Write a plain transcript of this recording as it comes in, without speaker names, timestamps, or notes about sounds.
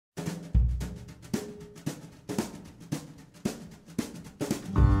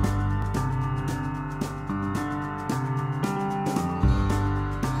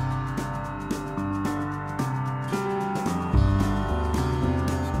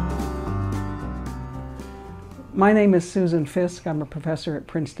My name is Susan Fiske. I'm a professor at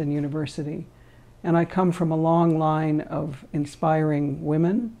Princeton University, and I come from a long line of inspiring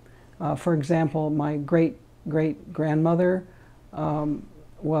women. For example, my great-great-grandmother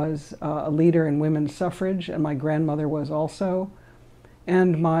was a leader in women's suffrage, and my grandmother was also.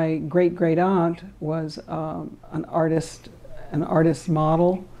 And my great-great-aunt was an artist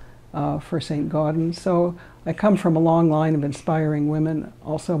model for St. Gaudens. So I come from a long line of inspiring women.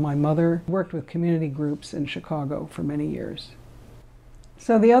 Also, my mother worked with community groups in Chicago for many years.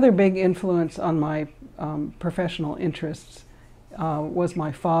 So the other big influence on my professional interests was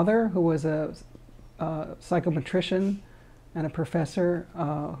my father, who was a psychometrician and a professor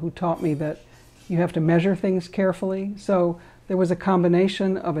who taught me that you have to measure things carefully. So there was a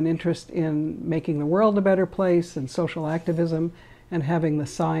combination of an interest in making the world a better place and social activism and having the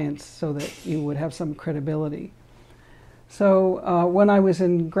science so that you would have some credibility. So when I was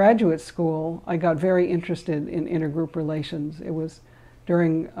in graduate school, I got very interested in intergroup relations. It was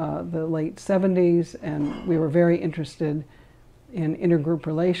during the late 70s, and we were very interested in intergroup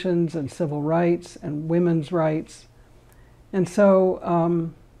relations and civil rights and women's rights. And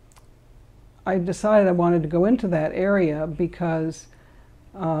so I decided I wanted to go into that area because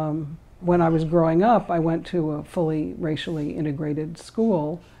when I was growing up, I went to a fully racially integrated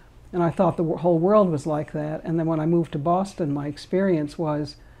school, and I thought the whole world was like that. And then when I moved to Boston, my experience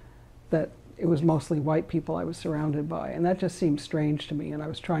was that it was mostly white people I was surrounded by, and that just seemed strange to me. And I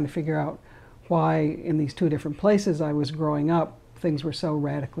was trying to figure out why in these two different places I was growing up, things were so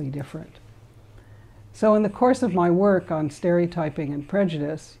radically different. So in the course of my work on stereotyping and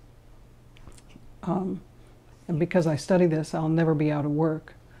prejudice, and because I study this, I'll never be out of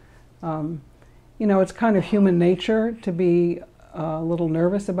work. You know, it's kind of human nature to be a little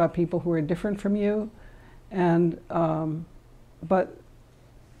nervous about people who are different from you, and but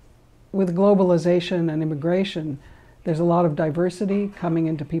with globalization and immigration, there's a lot of diversity coming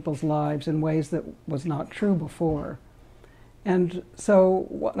into people's lives in ways that was not true before. And so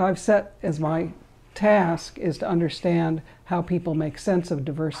what I've set as my task is to understand how people make sense of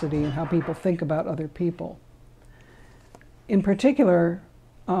diversity and how people think about other people. In particular,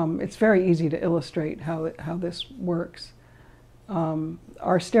 it's very easy to illustrate how this works.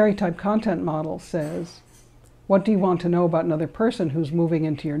 Our stereotype content model says, what do you want to know about another person who's moving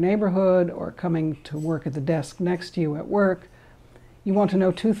into your neighborhood or coming to work at the desk next to you at work? You want to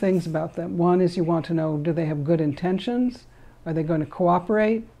know two things about them. One is you want to know, do they have good intentions? Are they going to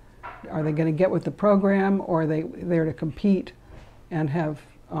cooperate? Are they going to get with the program, or are they there to compete and have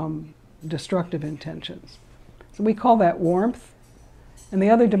destructive intentions? So we call that warmth. And the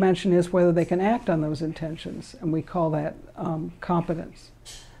other dimension is whether they can act on those intentions, and we call that competence.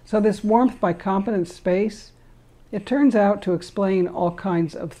 So this warmth by competence space, it turns out to explain all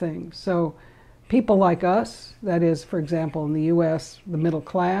kinds of things. So people like us, that is, for example, in the US, the middle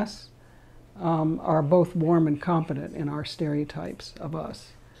class, are both warm and competent in our stereotypes of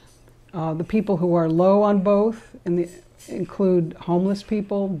us. The people who are low on both include homeless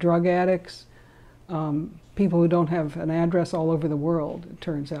people, drug addicts, people who don't have an address all over the world, it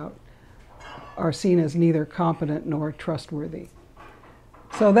turns out, are seen as neither competent nor trustworthy.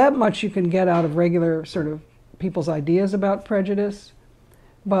 So that much you can get out of regular sort of people's ideas about prejudice,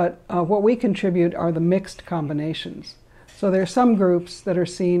 but what we contribute are the mixed combinations. So there are some groups that are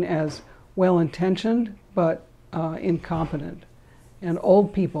seen as well-intentioned but incompetent, and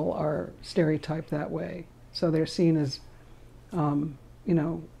old people are stereotyped that way. So they're seen as, you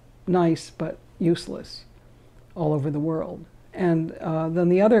know, nice but useless all over the world. And then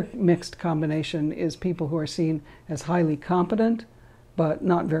the other mixed combination is people who are seen as highly competent but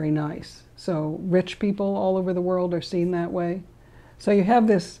not very nice. So rich people all over the world are seen that way. So you have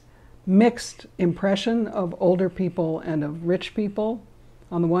this mixed impression of older people and of rich people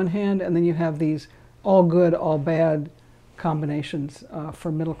on the one hand, and then you have these all good, all bad combinations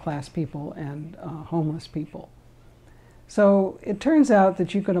for middle-class people and homeless people. So it turns out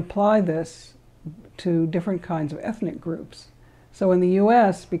that you can apply this to different kinds of ethnic groups. So in the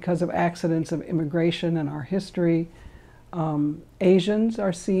US, because of accidents of immigration and our history, Asians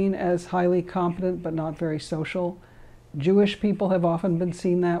are seen as highly competent but not very social. Jewish people have often been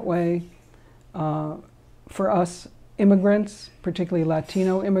seen that way. For us, immigrants, particularly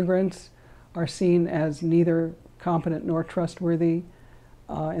Latino immigrants, are seen as neither competent nor trustworthy.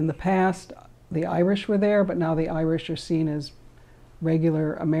 In the past, the Irish were there, but now the Irish are seen as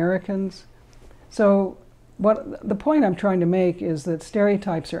regular Americans. So the point I'm trying to make is that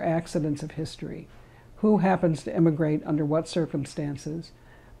stereotypes are accidents of history. Who happens to immigrate under what circumstances?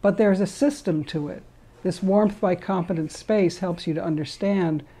 But there's a system to it. This warmth by competence space helps you to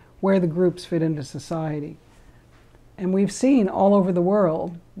understand where the groups fit into society. And we've seen all over the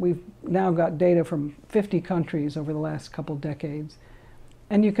world, we've now got data from 50 countries over the last couple decades,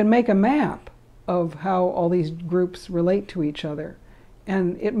 and you can make a map of how all these groups relate to each other.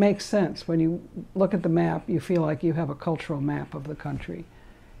 And it makes sense. When you look at the map, you feel like you have a cultural map of the country.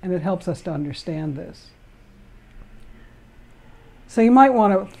 And it helps us to understand this. So you might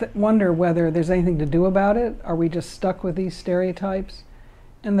want to wonder whether there's anything to do about it. Are we just stuck with these stereotypes?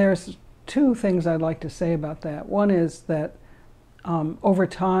 And there's two things I'd like to say about that. One is that over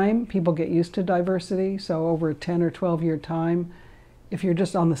time, people get used to diversity. So over a 10 or 12-year time, if you're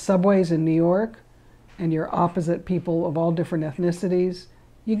just on the subways in New York and you're opposite people of all different ethnicities,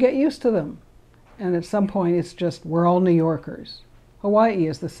 you get used to them. And at some point, it's just, we're all New Yorkers. Hawaii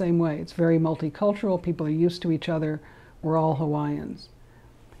is the same way. It's very multicultural. People are used to each other. We're all Hawaiians.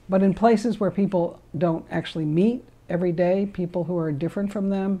 But in places where people don't actually meet every day, people who are different from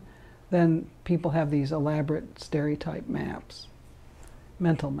them, then people have these elaborate stereotype maps,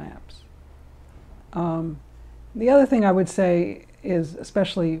 mental maps. The other thing I would say is,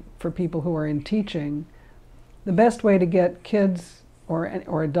 especially for people who are in teaching, the best way to get kids,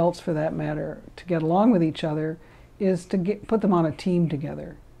 or adults for that matter, to get along with each other is to put them on a team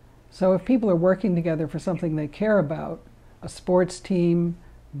together. So if people are working together for something they care about, a sports team,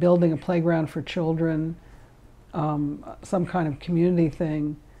 building a playground for children, some kind of community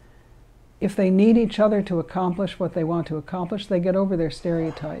thing, if they need each other to accomplish what they want to accomplish, they get over their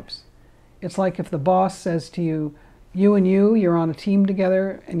stereotypes. It's like if the boss says to you, you and you're on a team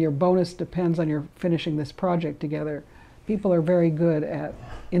together and your bonus depends on your finishing this project together. People are very good at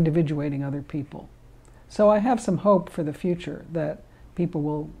individuating other people. So I have some hope for the future that people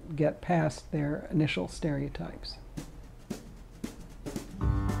will get past their initial stereotypes.